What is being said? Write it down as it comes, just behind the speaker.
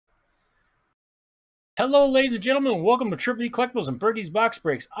Hello, ladies and gentlemen. Welcome to Triple E Collectibles and Bergie's Box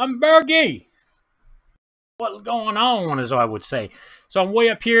Breaks. I'm Bergie. What's going on, as I would say. So I'm way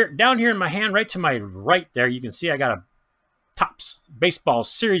up here, down here in my hand, right to my right there. You can see I got a Topps Baseball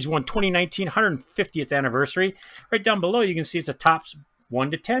Series 1 2019 150th anniversary. Right down below, you can see it's a Topps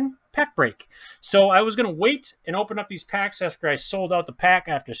 1 to 10 pack break. So I was going to wait and open up these packs after I sold out the pack,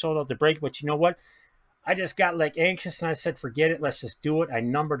 after I sold out the break. But you know what? I just got like anxious and I said, forget it. Let's just do it. I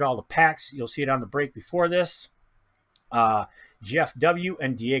numbered all the packs. You'll see it on the break before this. Jeff W.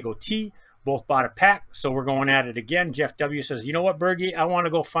 and Diego T. both bought a pack, so we're going at it again. Jeff W. says, you know what, Bergie? I want to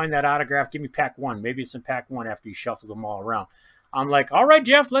go find that autograph. Give me pack one. Maybe it's in pack one after you shuffle them all around. I'm like, all right,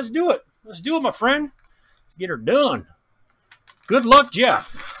 Jeff, let's do it. Let's do it, my friend. Let's get her done. Good luck,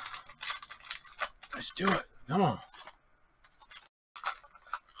 Jeff. Let's do it. Come on.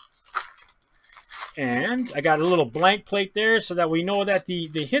 And I got a little blank plate there so that we know that the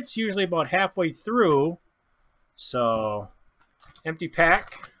hit's usually about halfway through. So, empty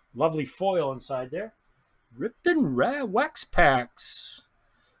pack. Lovely foil inside there. Ripped and wax packs.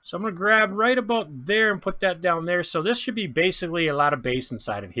 So I'm going to grab right about there and put that down there. So this should be basically a lot of base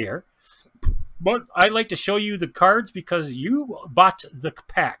inside of here. But I like to show you the cards because you bought the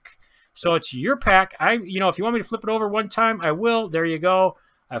pack. So it's your pack. If you want me to flip it over one time, I will. There you go.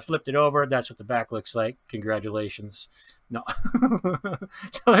 I flipped it over. That's what the back looks like. Congratulations. No.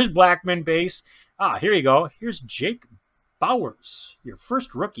 So there's Blackman base. Here you go. Here's Jake Bauers, your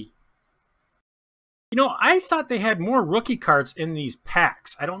first rookie. You know, I thought they had more rookie cards in these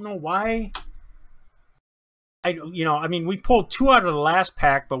packs. I don't know why. We pulled two out of the last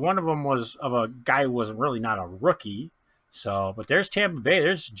pack, but one of them was of a guy who wasn't really not a rookie. So, but there's Tampa Bay.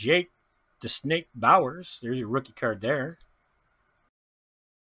 There's Jake the Snake Bauers. There's your rookie card there.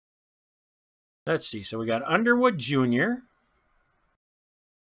 Let's see. So we got Underwood Jr.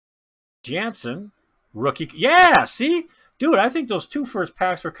 Jansen, rookie. Yeah, see? Dude, I think those two first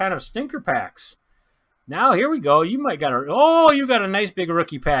packs were kind of stinker packs. Now, here we go. You might got you got a nice big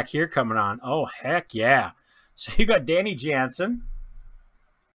rookie pack here coming on. Oh, heck yeah. So you got Danny Jansen.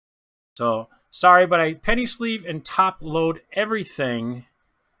 So, sorry, but I penny sleeve and top load everything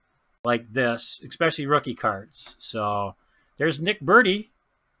like this, especially rookie cards. So, there's Nick Birdie.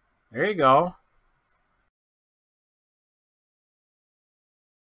 There you go.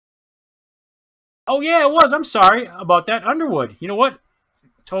 Oh, yeah, it was. I'm sorry about that. Underwood. You know what?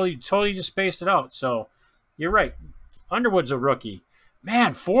 Totally just spaced it out. So, you're right. Underwood's a rookie.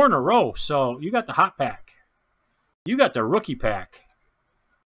 Man, 4 in a row. So, you got the hot pack. You got the rookie pack.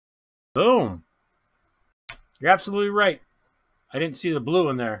 Boom. You're absolutely right. I didn't see the blue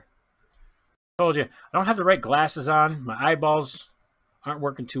in there. Told you. I don't have the right glasses on. My eyeballs aren't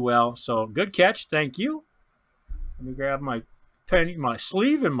working too well. So, good catch. Thank you. Let me grab my penny, my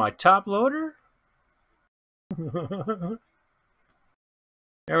sleeve, and my top loader.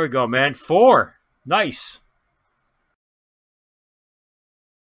 There we go, man. 4. Nice.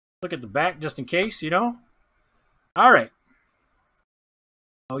 Look at the back just in case, you know. All right.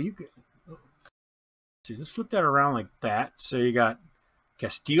 Oh, you could. See, let's flip that around like that. So you got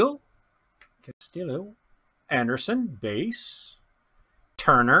Castillo, Anderson, base,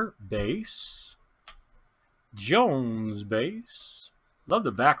 Turner, base, Jones, base. Love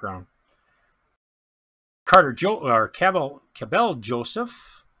the background. Cabell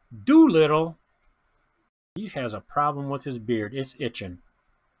Joseph, Doolittle. He has a problem with his beard. It's itching.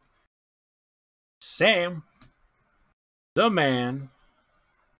 Sam, the man.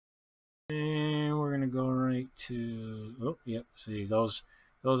 And we're gonna go right to. Oh, yep. See, those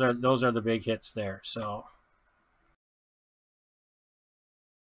are the big hits there. So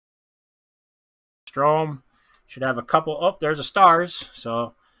Strom should have a couple. Oh, there's a stars.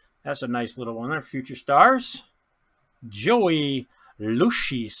 So that's a nice little one there. Future stars. Joey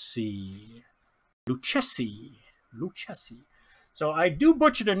Lucchesi. So I do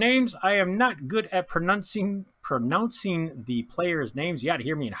butcher their names. I am not good at pronouncing the players' names. You got to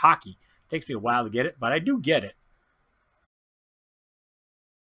hear me in hockey. It takes me a while to get it, but I do get it.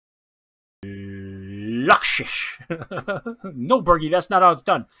 Luxish. No, Bergie, that's not how it's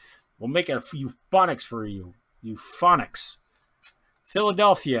done. We'll make it a few phonics for you. Euphonics.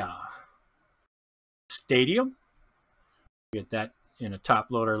 Philadelphia. Stadium. Get that in a top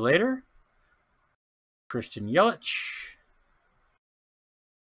loader later. Christian Yelich.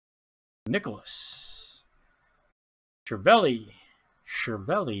 Nicholas. Cervelli.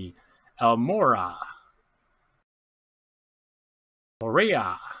 Almora.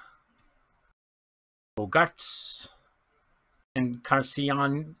 Correa. Bogarts.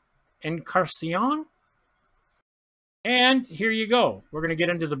 Encarnacion. And here you go. We're going to get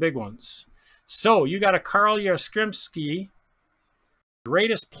into the big ones. So you got a Carl Yastrzemski,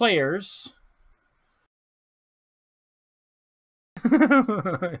 greatest players.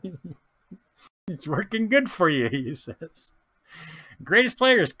 It's working good for you, he says. Greatest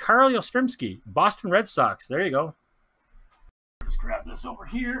players, Carl Yastrzemski, Boston Red Sox. There you go. Just grab this over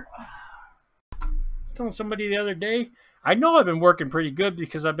here. I was telling somebody the other day, I know I've been working pretty good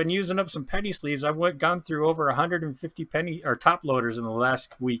because I've been using up some penny sleeves. I've gone through over 150 penny or top loaders in the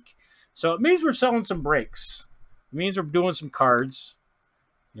last week. So it means we're selling some breaks. It means we're doing some cards,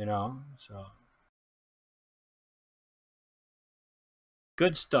 you know, so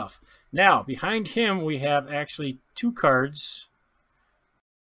good stuff. Now, behind him, we have actually two cards.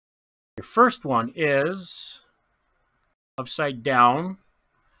 Your first one is upside down,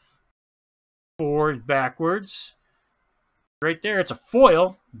 forward, backwards. Right there, it's a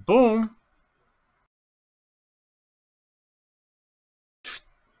foil. Boom.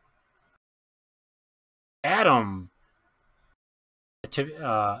 Adam.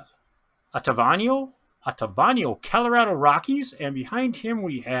 Ottavino, Colorado Rockies. And behind him,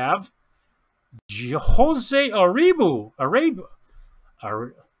 we have Jose Abreu.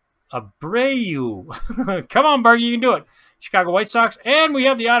 Come on, Bergie, you can do it. Chicago White Sox. And we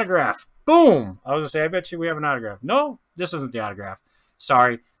have the autograph. Boom. I was going to say, I bet you we have an autograph. No, this isn't the autograph.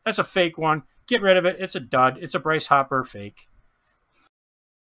 Sorry. That's a fake one. Get rid of it. It's a dud. It's a Bryce Hopper fake.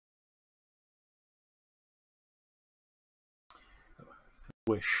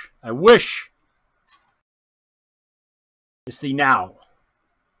 I wish. It's the now.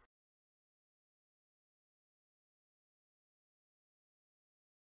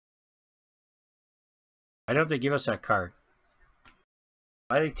 Why don't they give us that card?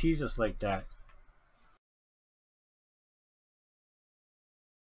 Why do they tease us like that?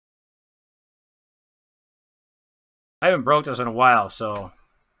 I haven't broke this in a while, so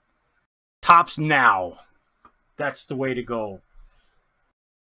tops now. That's the way to go.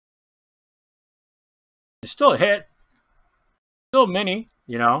 It's still a hit. Still a mini,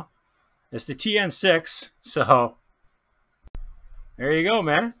 you know. It's the TN6, so there you go,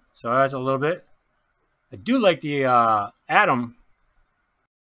 man. So that's a little bit. I do like the Adam,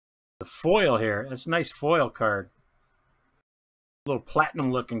 the foil here. That's a nice foil card. A little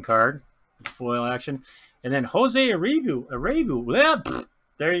platinum looking card. Foil action. And then Jose Abreu. Yeah,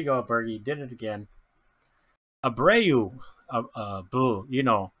 there you go, Bergie. Did it again. Abreu. You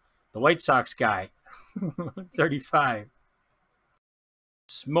know, the White Sox guy. 35.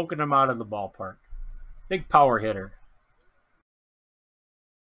 Smoking him out of the ballpark. Big power hitter.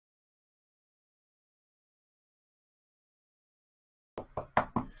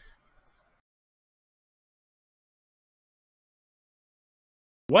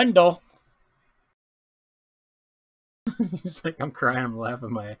 Wendell. He's like, I'm crying, I'm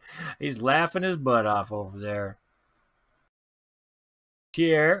laughing. He's laughing his butt off over there.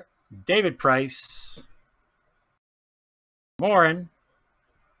 Pierre, David Price, Morin,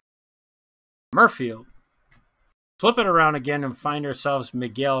 Murfield. Flip it around again and find ourselves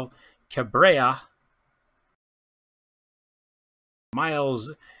Miguel Cabrera,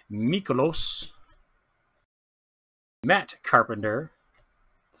 Miles Mikolos, Matt Carpenter.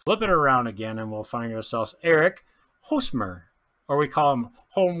 Flip it around again and we'll find ourselves Eric Hosmer, or we call him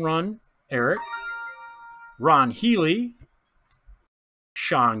Home Run Eric, Ron Healy,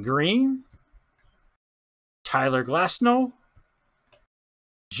 Sean Green, Tyler Glasnow,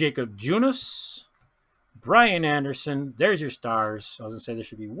 Jacob Junis, Brian Anderson. There's your stars. I was going to say there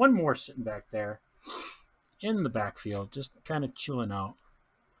should be one more sitting back there in the backfield, just kind of chilling out.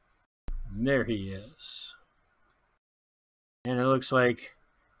 And there he is. And it looks like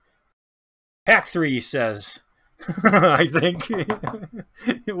Pack 3 says, I think.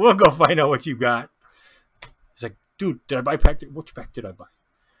 We'll go find out what you got. He's like, dude, did I buy Pack 3? Which pack did I buy?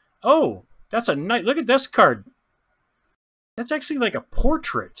 Oh, that's a nice. Look at this card. That's actually like a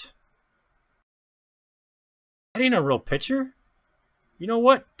portrait. That ain't a real picture. You know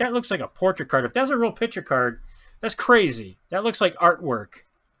what? That looks like a portrait card. If that's a real picture card, that's crazy. That looks like artwork.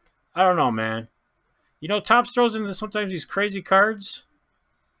 I don't know, man. You know, Topps throws into sometimes these crazy cards.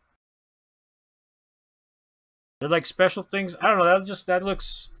 They're like special things. I don't know.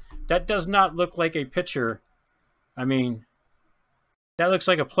 That does not look like a picture. I mean, that looks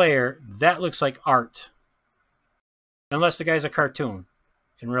like a player. That looks like art. Unless the guy's a cartoon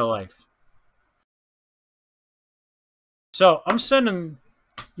in real life. So I'm sending,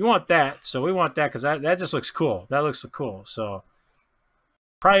 you want that. So we want that because that just looks cool. That looks cool. So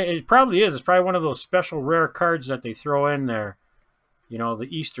it probably is. It's probably one of those special rare cards that they throw in there. You know,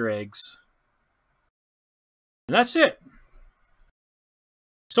 the Easter eggs. And that's it.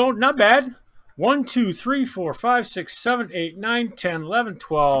 So not bad. 1, 2, 3, 4, 5, 6, 7, 8, 9, 10, 11,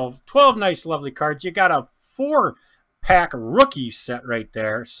 12. 12 nice, lovely cards. You got a 4-pack rookie set right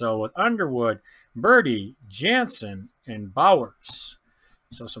there. So with Underwood, Birdie, Jansen, and Bowers.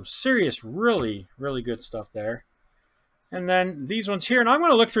 So some serious, really, really good stuff there. And then these ones here. And I'm going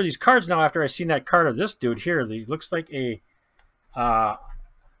to look through these cards now after I've seen that card of this dude here. He looks like a... I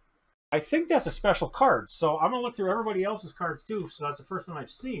think that's a special card. So I'm going to look through everybody else's cards too. So that's the first one I've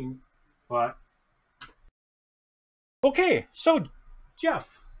seen. But... okay, so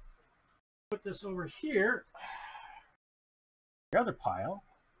Jeff, put this over here. The other pile.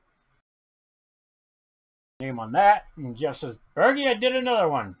 Name on that. And Jeff says, Bergie, I did another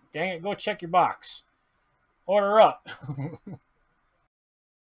one. Dang it, go check your box. Order up.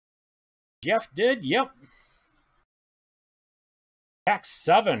 Jeff did, yep. Pack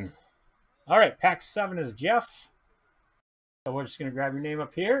 7. All right, pack 7 is Jeff. So we're just going to grab your name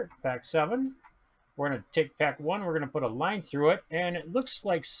up here. Pack 7. We're going to take pack 1. We're going to put a line through it. And it looks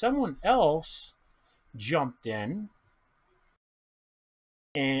like someone else jumped in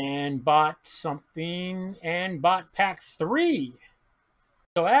and bought something and bought pack 3.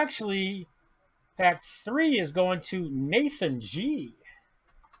 So actually, pack 3 is going to Nathan G.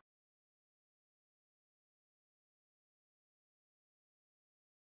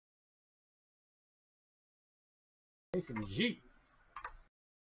 Nathan G.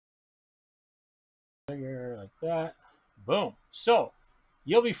 Like that. Boom. So,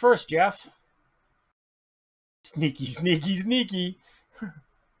 you'll be first, Jeff. Sneaky, sneaky, sneaky.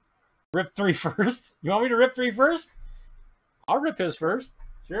 Rip 3 first. You want me to rip 3 first? I'll rip his first.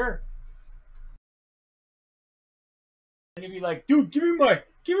 Sure. And you'll be like, dude, give me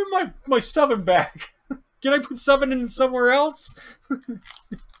my 7 back. Can I put 7 in somewhere else?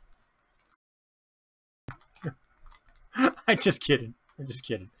 I'm just kidding. I'm just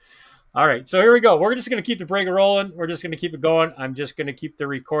kidding. All right, so here we go. We're just going to keep the break rolling. We're just going to keep it going. I'm just going to keep the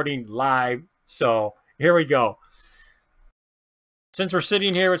recording live. So here we go. Since we're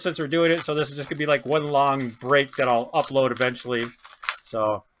sitting here, since we're doing it, so this is just going to be like one long break that I'll upload eventually.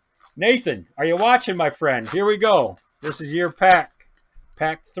 So, Nathan, are you watching, my friend? Here we go. This is your pack.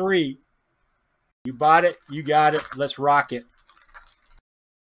 Pack 3. You bought it. You got it. Let's rock it.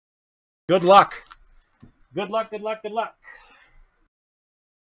 Good luck. Good luck, good luck, good luck.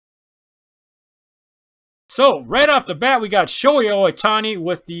 So, right off the bat, we got Shohei Ohtani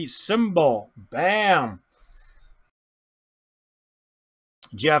with the symbol. Bam.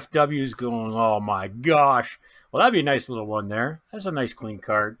 Jeff W's going, oh my gosh. Well, that'd be a nice little one there. That's a nice clean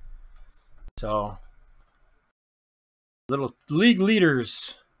card. So, little league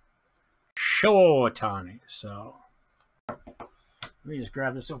leaders. Shohei Ohtani. So, let me just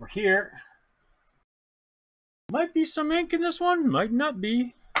grab this over here. Might be some ink in this one. Might not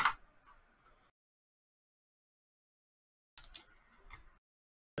be.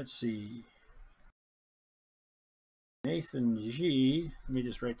 Let's see. Nathan G. Let me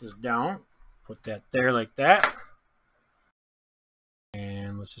just write this down. Put that there like that.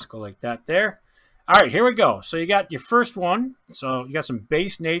 And let's just go like that there. All right, here we go. So you got your first one. So you got some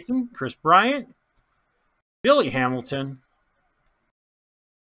base Nathan, Chris Bryant, Billy Hamilton.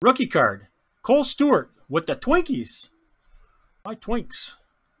 Rookie card, Cole Stewart with the Twinkies. My Twinks.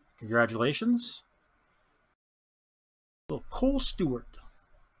 Congratulations. Little Cole Stewart.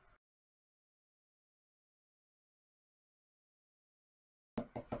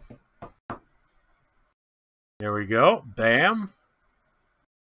 There we go. Bam.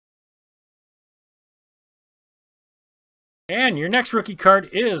 And your next rookie card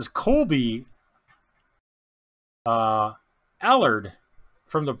is Colby Allard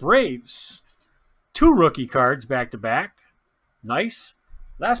from the Braves. 2 rookie cards back to back. Nice.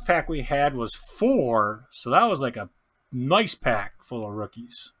 Last pack we had was 4, so that was like a nice pack full of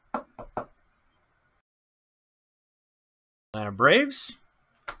rookies. Atlanta Braves.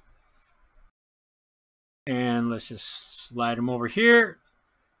 And let's just slide them over here.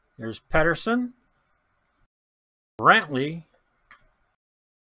 There's Pedersen, Brantley,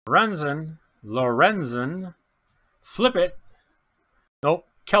 Lorenzen, flip it. Nope,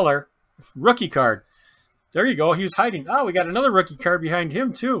 Keller, rookie card. There you go. He was hiding. Oh, we got another rookie card behind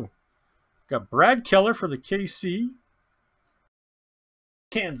him too. Got Brad Keller for the KC.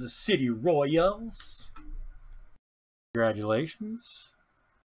 Kansas City Royals. Congratulations.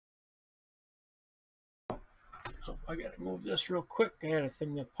 Oh, I gotta move this real quick. I had a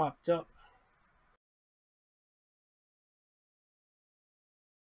thing that popped up.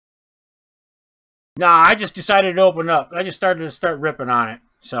 Nah, I just decided to open up. I just started to start ripping on it.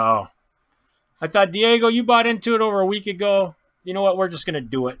 So, I thought, Diego, you bought into it over a week ago. you know what? We're just gonna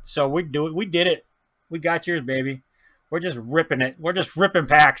do it. So we do it. We did it. We got yours, baby. We're just ripping it. We're just ripping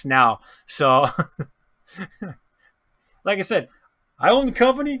packs now. So, like I said, I own the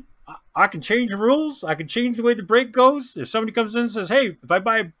company. I can change the rules. I can change the way the break goes. If somebody comes in and says, "Hey, if I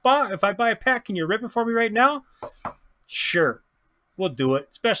buy a pack, can you rip it for me right now?" Sure, we'll do it.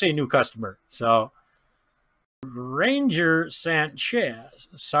 Especially a new customer. So, Ranger Sanchez,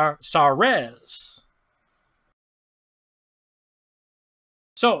 Sarez.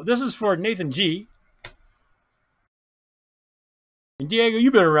 So this is for Nathan G. And Diego,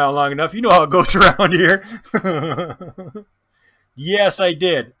 you've been around long enough. You know how it goes around here. Yes, I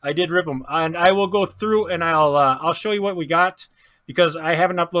did. I did rip them, and I will go through and I'll show you what we got because I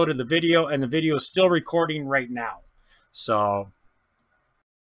haven't uploaded the video, and the video is still recording right now. So,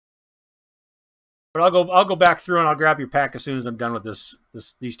 but I'll go back through and I'll grab your pack as soon as I'm done with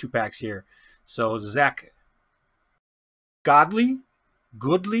these two packs here. So Zach Goodley,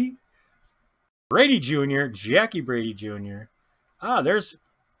 Brady Jr., Jackie Brady Jr. There's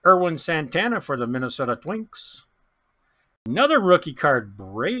Erwin Santana for the Minnesota Twinks. Another rookie card,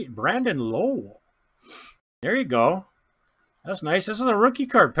 Brandon Lowell. There you go. That's nice. This is a rookie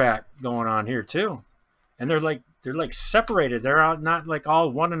card pack going on here too, and they're like separated. They're out, not like all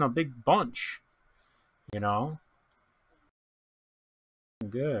one in a big bunch. You know.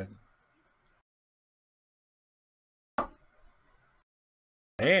 Good.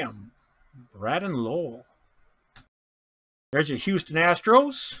 Damn. Brandon Lowell. There's your Houston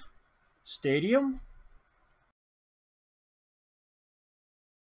Astros stadium.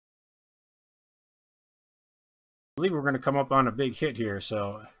 I believe we're going to come up on a big hit here.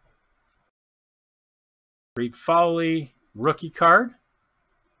 So, Reed Foley, rookie card.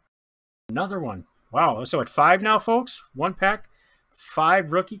 Another one. Wow. So at 5 now, folks. One pack,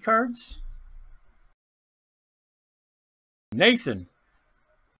 5 rookie cards. Nathan,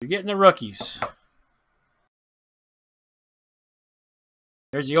 you're getting the rookies.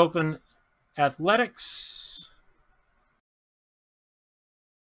 There's the Oakland Athletics.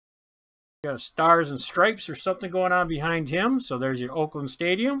 Got a stars and stripes or something going on behind him. So there's your Oakland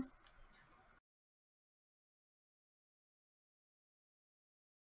Stadium.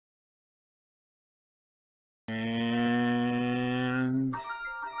 And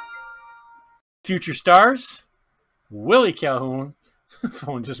future stars. Willie Calhoun.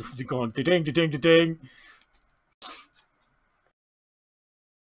 Phone just going da-ding, da-ding, da-ding.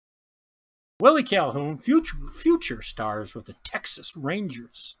 Willie Calhoun, future stars with the Texas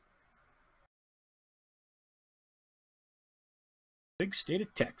Rangers. Big state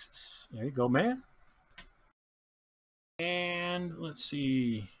of Texas. There you go, man. And let's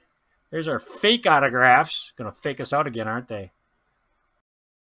see. There's our fake autographs. Gonna fake us out again, aren't they?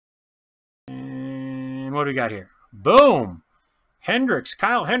 And what do we got here? Boom! Hendricks,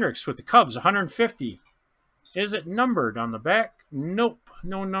 Kyle Hendricks with the Cubs, 150. Is it numbered on the back? Nope,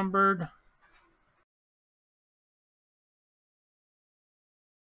 no numbered.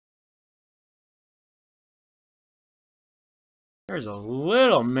 There's a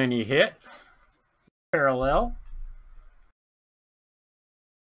little mini hit. Parallel.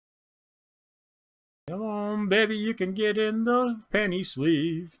 Come on, baby, you can get in the penny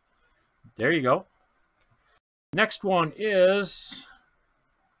sleeve. There you go. Next one is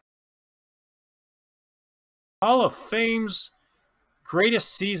Hall of Fame's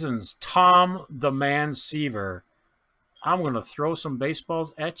greatest seasons, Tom the Man Seaver. I'm going to throw some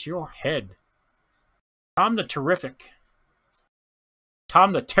baseballs at your head. Tom the Terrific.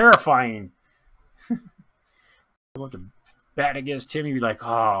 Tom the Terrifying. About to bat against him, you'd be like,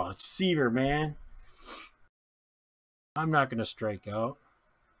 oh, it's Seaver, man. I'm not going to strike out.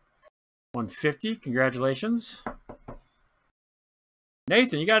 150, congratulations.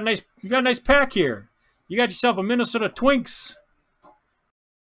 Nathan, you got a nice pack here. You got yourself a Minnesota Twinks.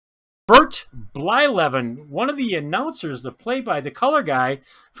 Bert Blyleven, one of the announcers, the play-by-the color guy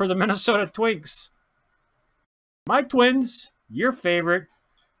for the Minnesota Twinks. My Twins, your favorite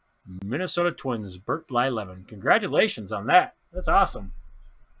Minnesota Twins, Bert Blyleven. Congratulations on that. That's awesome.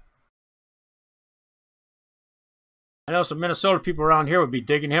 I know some Minnesota people around here would be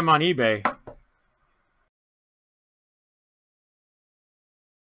digging him on eBay.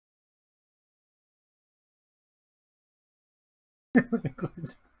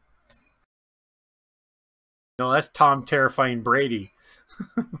 No, that's Tom Terrifying Brady.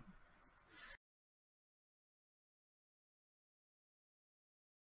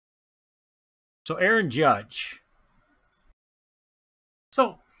 So Aaron Judge.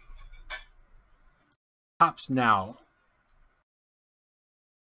 So Tops Now.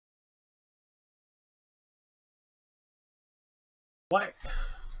 What?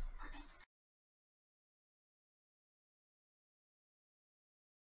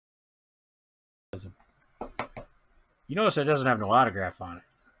 You notice it doesn't have no autograph on it.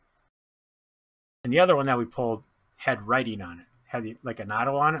 And the other one that we pulled had writing on it. Had like an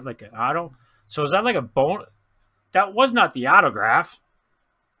auto on it, like an auto. So is that like a bone? That was not the autograph.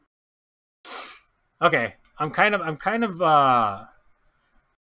 Okay. I'm kind of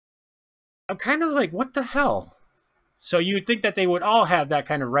like, what the hell? So you'd think that they would all have that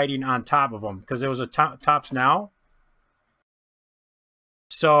kind of writing on top of them because there was a Tops Now.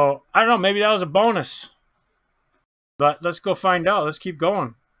 So I don't know. Maybe that was a bonus. But let's go find out. Let's keep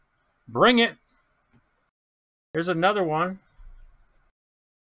going. Bring it. Here's another one.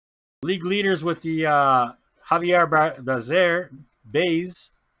 League leaders with the Javier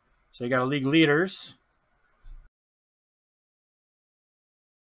Baez. So you got a league leaders.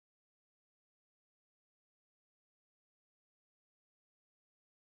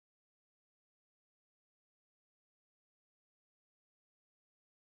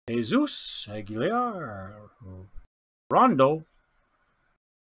 Jesus Aguilar. Rondo.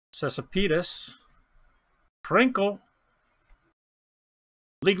 Cespedes. Krinkle.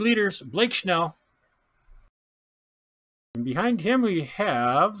 League leaders, Blake Schnell. And behind him we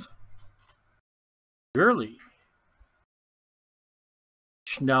have Gurley.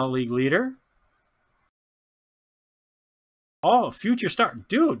 Schnell league leader. Oh, future star.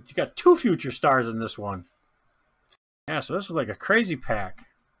 Dude, you got 2 future stars in this one. Yeah, so this is like a crazy pack.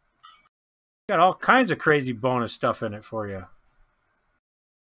 Got all kinds of crazy bonus stuff in it for you.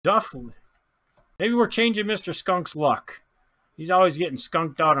 Duffley. Maybe we're changing Mr. Skunk's luck. He's always getting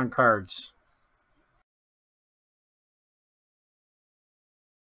skunked out on cards.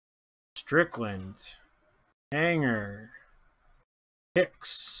 Strickland. Hanger.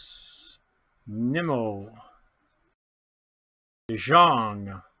 Hicks. Nimmo.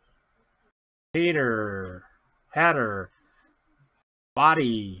 DeJong. Hatter.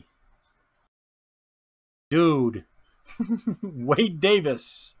 Body. Dude. Wade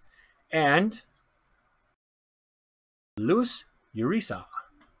Davis. And Luis Uriza.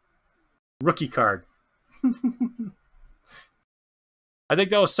 Rookie card. I think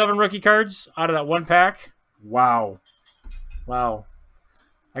that was 7 rookie cards out of that one pack. Wow. Wow.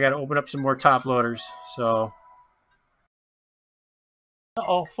 I got to open up some more top loaders. So.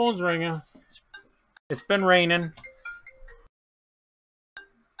 Uh-oh, phone's ringing. It's been raining.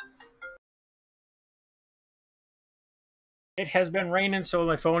 It has been raining, so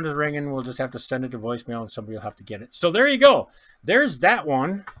my phone is ringing. We'll just have to send it to voicemail, and somebody will have to get it. So there you go. There's that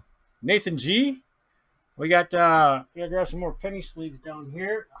one. Nathan G. We got to grab some more penny sleeves down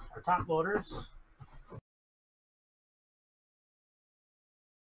here. Our top loaders.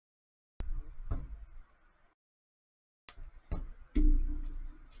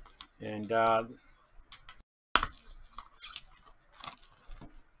 And that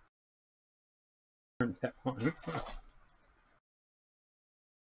one.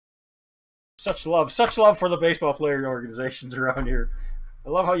 Such love for the baseball player organizations around here. I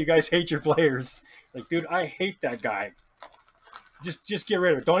love how you guys hate your players. Like, dude, I hate that guy. Just get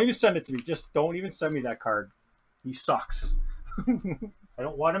rid of it. Don't even send it to me. Just don't even send me that card. He sucks. I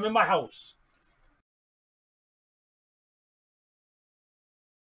don't want him in my house.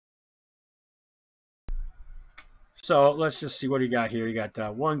 So let's just see what do you got here. You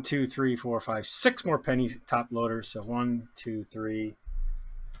got 1, 2, 3, 4, 5, 6 more penny top loaders. So 1, 2, 3,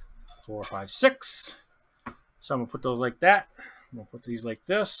 4, 5, 6. So I'm gonna put those like that. I'm gonna put these like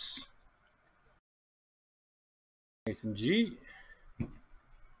this. Nathan G.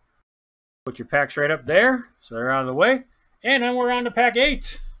 Put your packs right up there, so they're out of the way. And then we're on to pack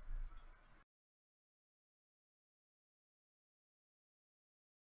 8.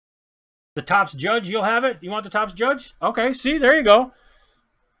 The Topps Judge, you'll have it? You want the Topps Judge? Okay, see, there you go.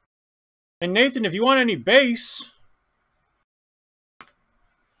 And Nathan, if you want any base,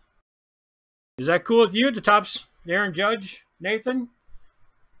 is that cool with you? The Topps Aaron Judge, Nathan? Is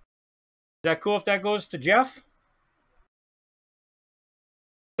that cool if that goes to Jeff?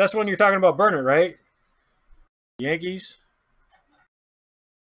 That's when you're talking about Burnett, right? Yankees.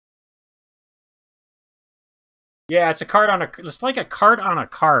 Yeah, it's a card on a. It's like a card on a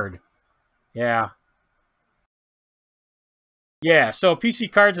card. Yeah. Yeah. So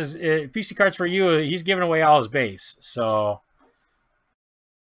PC cards is PC cards for you. He's giving away all his base. So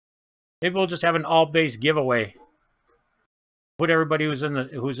maybe we'll just have an all base giveaway. Put everybody who's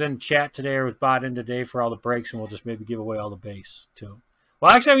in chat today or was bought in today for all the breaks, and we'll just maybe give away all the base too.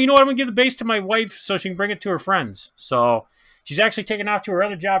 Well, actually, you know what? I'm gonna give the base to my wife so she can bring it to her friends. So she's actually taking off to her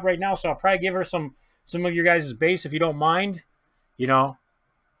other job right now. So I'll probably give her some of your guys' base if you don't mind. you know.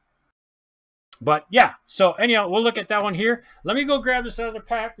 But yeah, so anyhow, we'll look at that one here. Let me go grab this other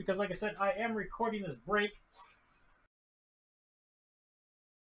pack because, like I said, I am recording this break.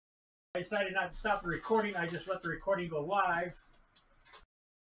 I decided not to stop the recording. I just let the recording go live.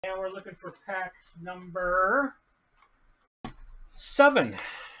 And we're looking for pack number 7.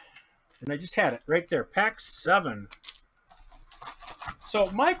 And I just had it right there, pack 7. So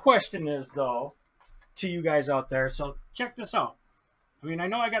my question is, though, to you guys out there, so check this out. I mean, I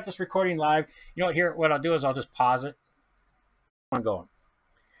know I got this recording live. You know what, here, what I'll do is I'll just pause it. I'm going.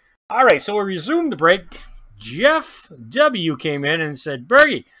 All right, so we resumed the break. Jeff W. came in and said,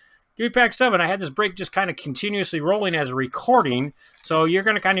 Bergie, give me pack 7. I had this break just kind of continuously rolling as a recording. So you're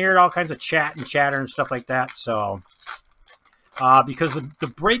going to kind of hear all kinds of chat and chatter and stuff like that. So because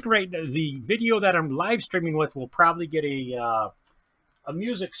the break rate, the video that I'm live streaming with will probably get a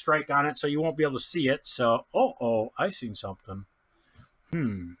music strike on it, so you won't be able to see it. So, I seen something.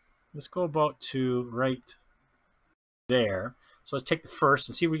 Let's go about to right there. So let's take the first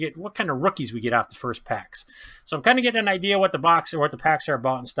and see if we get what kind of rookies we get off the first packs. So I'm kind of getting an idea what the box or what the packs are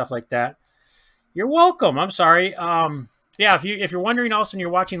about and stuff like that. You're welcome. I'm sorry. Yeah, if you're wondering also and you're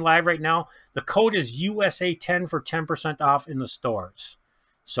watching live right now, the code is USA10 for 10% off in the stores.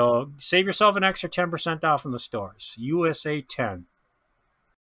 So save yourself an extra 10% off in the stores. USA10.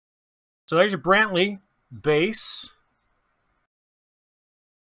 So there's your Brantley base.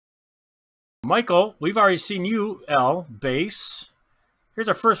 Michael, we've already seen you, L, base. Here's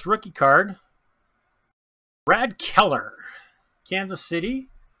our first rookie card. Brad Keller, Kansas City.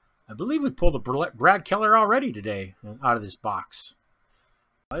 I believe we pulled a Brad Keller already today out of this box.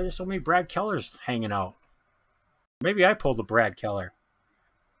 Why are there so many Brad Kellers hanging out? Maybe I pulled a Brad Keller.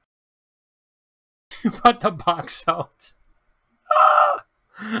 You brought the box out.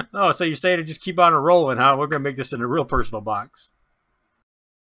 Oh, so you're saying to just keep on rolling, huh? We're going to make this in a real personal box.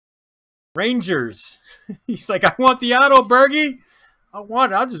 Rangers. He's like, I want the auto, Bergie. I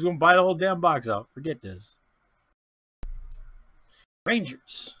want it. I'm just going to buy the whole damn box out. Forget this.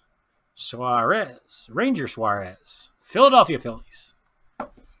 Rangers. Suarez. Ranger Suarez. Philadelphia Phillies.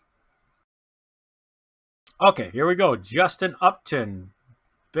 Okay, here we go. Justin Upton.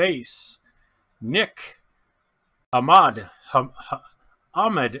 Base. Nick. Ahmed.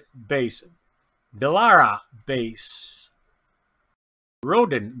 Base. Villara. Base.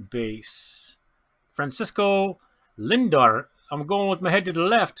 Roden base. Francisco Lindor. I'm going with my head to the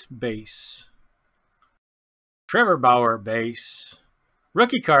left base. Trevor Bauer base.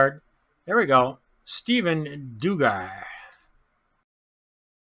 Rookie card. There we go. Steven Dugar.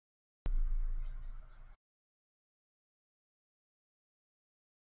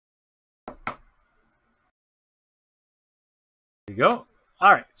 There you go.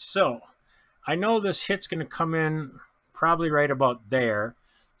 All right, so I know this hit's going to come in probably right about there.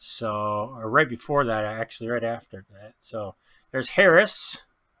 So, or right before that, actually, right after that. So, there's Harris.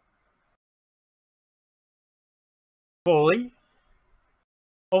 Foley.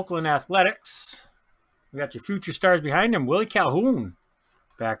 Oakland Athletics. We got your future stars behind him. Willie Calhoun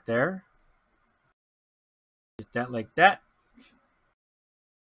back there. Get that like that.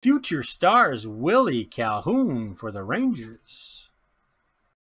 Future stars, Willie Calhoun for the Rangers.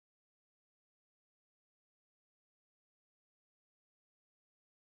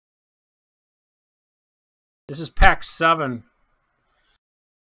 This is pack 7.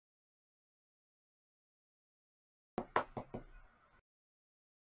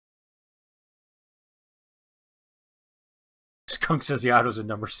 Skunk says the auto's at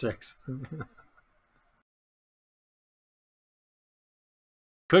number 6.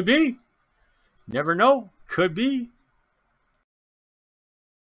 Could be. Never know. Could be.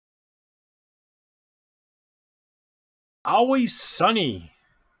 Always sunny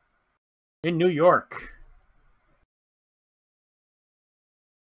in New York.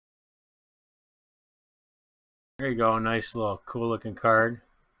 There you go. Nice little cool looking card.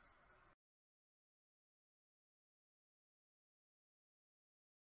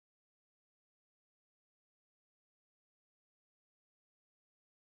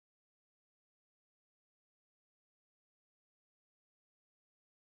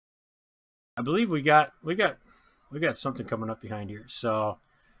 I believe we got something coming up behind here. So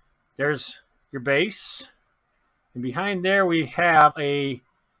there's your base. And behind there we have a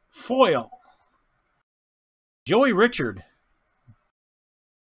foil. Joey Richard.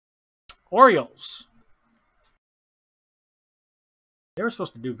 Orioles. They were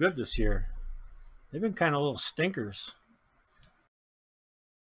supposed to do good this year. They've been kind of little stinkers.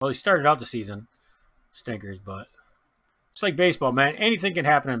 Well, he started out the season stinkers, but it's like baseball, man. Anything can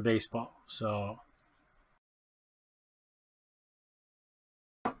happen in baseball. So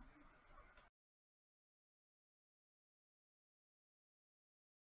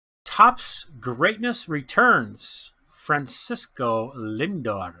Topps Greatness Returns, Francisco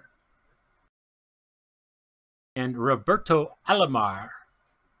Lindor. And Roberto Alomar.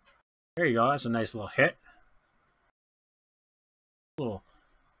 There you go. That's a nice little hit. Little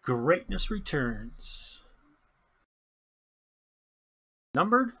Greatness Returns.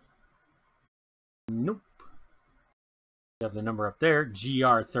 Numbered? Nope. You have the number up there,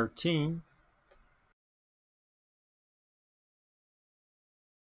 GR13.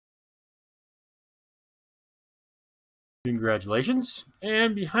 Congratulations.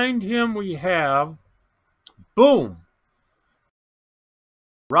 And behind him we have, boom,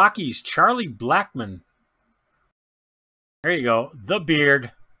 Rockies, Charlie Blackmon. There you go, the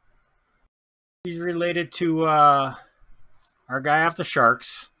beard. He's related to our guy off the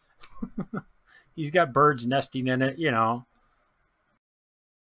Sharks. He's got birds nesting in it, you know.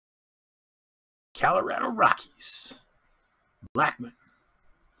 Colorado Rockies. Blackmon.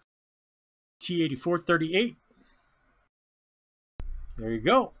 T8438. There you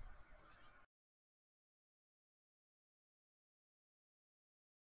go.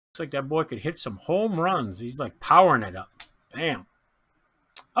 Looks like that boy could hit some home runs. He's like powering it up. Bam.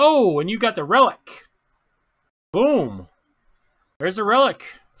 Oh, and you got the relic. Boom. There's the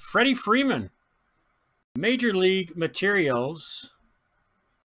relic. Freddie Freeman. Major League Materials.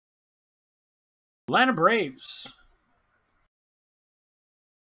 Atlanta Braves.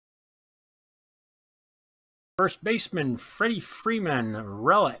 First baseman, Freddie Freeman,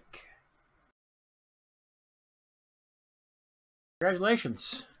 relic.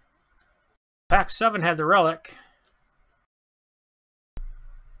 Congratulations. Pack 7 had the relic.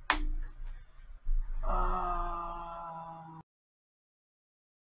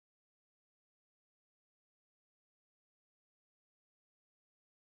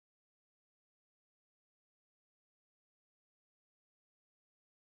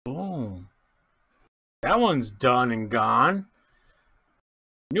 Boom. That one's done and gone.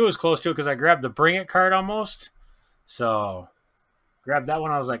 Knew it was close to it because I grabbed the Bring It card almost. So, grabbed that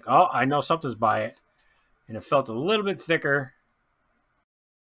one. I was like, oh, I know something's by it. And it felt a little bit thicker.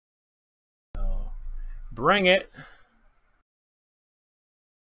 So, Bring It.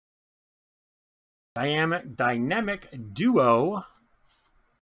 Dynamic Duo.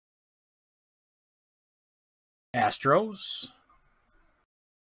 Astros.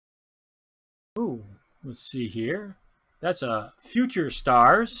 Ooh. Let's see here. That's a Future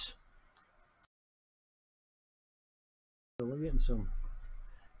Stars. So we're getting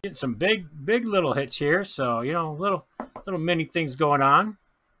some big little hits here. So, you know, little mini things going on.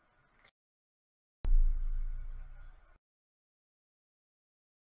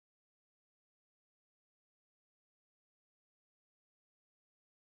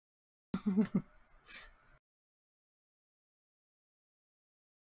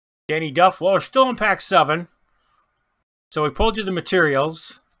 Danny Duff. Well, we're still in pack 7. So we pulled you the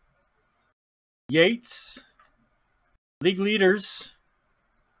materials. Yates. League leaders.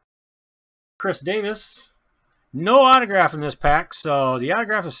 Chris Davis. No autograph in this pack. So the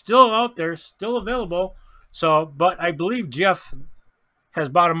autograph is still out there. Still available. So, but I believe Jeff has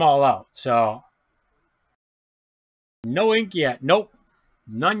bought them all out. So no ink yet. Nope.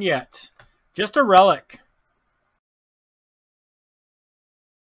 None yet. Just a relic.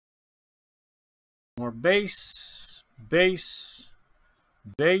 More base, base,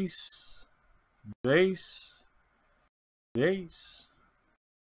 base, base, base.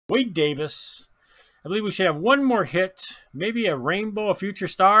 Wade Davis. I believe we should have one more hit. Maybe a Rainbow of Future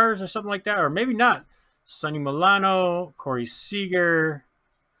Stars or something like that. Or maybe not. Sonny Milano, Corey Seager.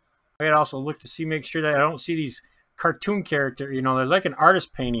 I gotta also look to see, make sure that I don't see these cartoon characters. You know, they're like an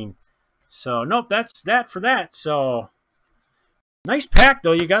artist painting. So, nope, that's that for that. So, nice pack,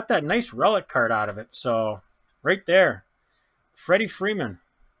 though. You got that nice relic card out of it. So, right there. Freddie Freeman.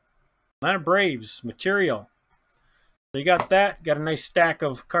 Atlanta Braves. Material. So, you got that. Got a nice stack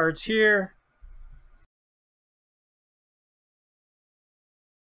of cards here.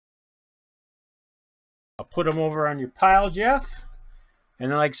 I'll put them over on your pile, Jeff.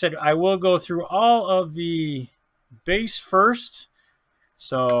 And then, like I said, I will go through all of the base first.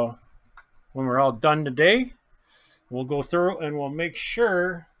 So, when we're all done today, we'll go through and we'll make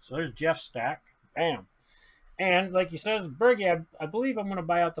sure. So there's Jeff's stack. Bam. And like he says, Bergie, I believe I'm going to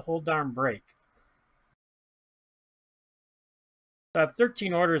buy out the whole darn break. I have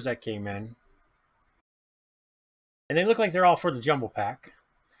 13 orders that came in. And they look like they're all for the jumbo pack.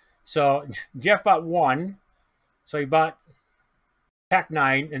 So Jeff bought one. So he bought pack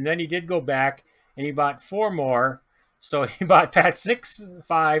 9. And then he did go back and he bought 4 more. So he bought pack 6,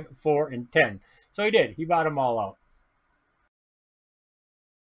 5, 4, and 10. So he did. He bought them all out.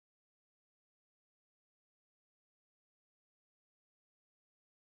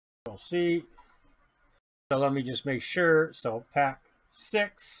 We'll see. So let me just make sure. So pack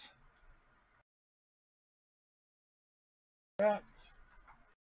 6. That.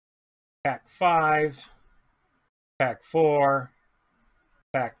 Pack 5. Pack 4.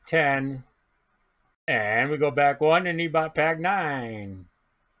 Pack 10. And we go back 1 and he bought pack 9.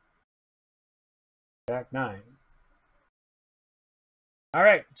 Pack 9. All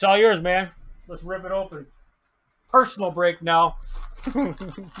right, it's all yours, man. Let's rip it open. Personal break now.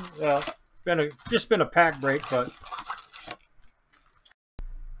 It's just been a pack break, but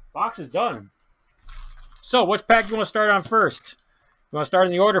box is done. So, which pack do you want to start on first? You want to start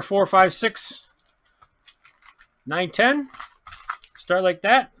in the order 4, 5, 6, 9, 10? Start like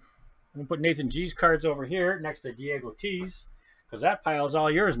that. I'm going to put Nathan G's cards over here next to Diego T's, because that pile is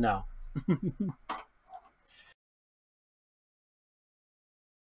all yours now.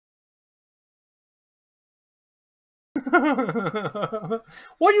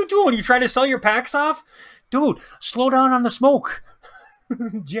 What are you doing? You trying to sell your packs off? Dude, slow down on the smoke.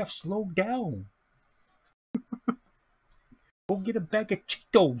 Jeff, slow down. Go get a bag of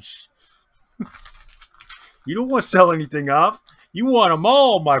Cheetos. You don't want to sell anything off. You want them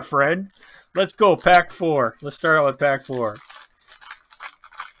all, my friend. Let's go, pack 4. Let's start out with pack 4.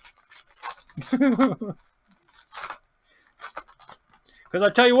 Because I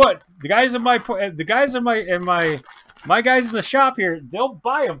tell you what, the guys in my guys in the shop here, they'll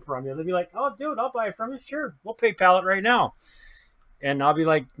buy them from you. They'll be like, "Oh, dude, I'll buy it from you. Sure, we'll PayPal it right now." And I'll be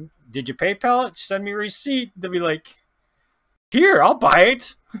like, "Did you PayPal it? Send me a receipt." They'll be like, "Here, I'll buy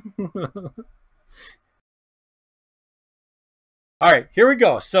it." All right, here we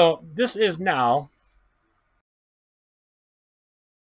go. So this is now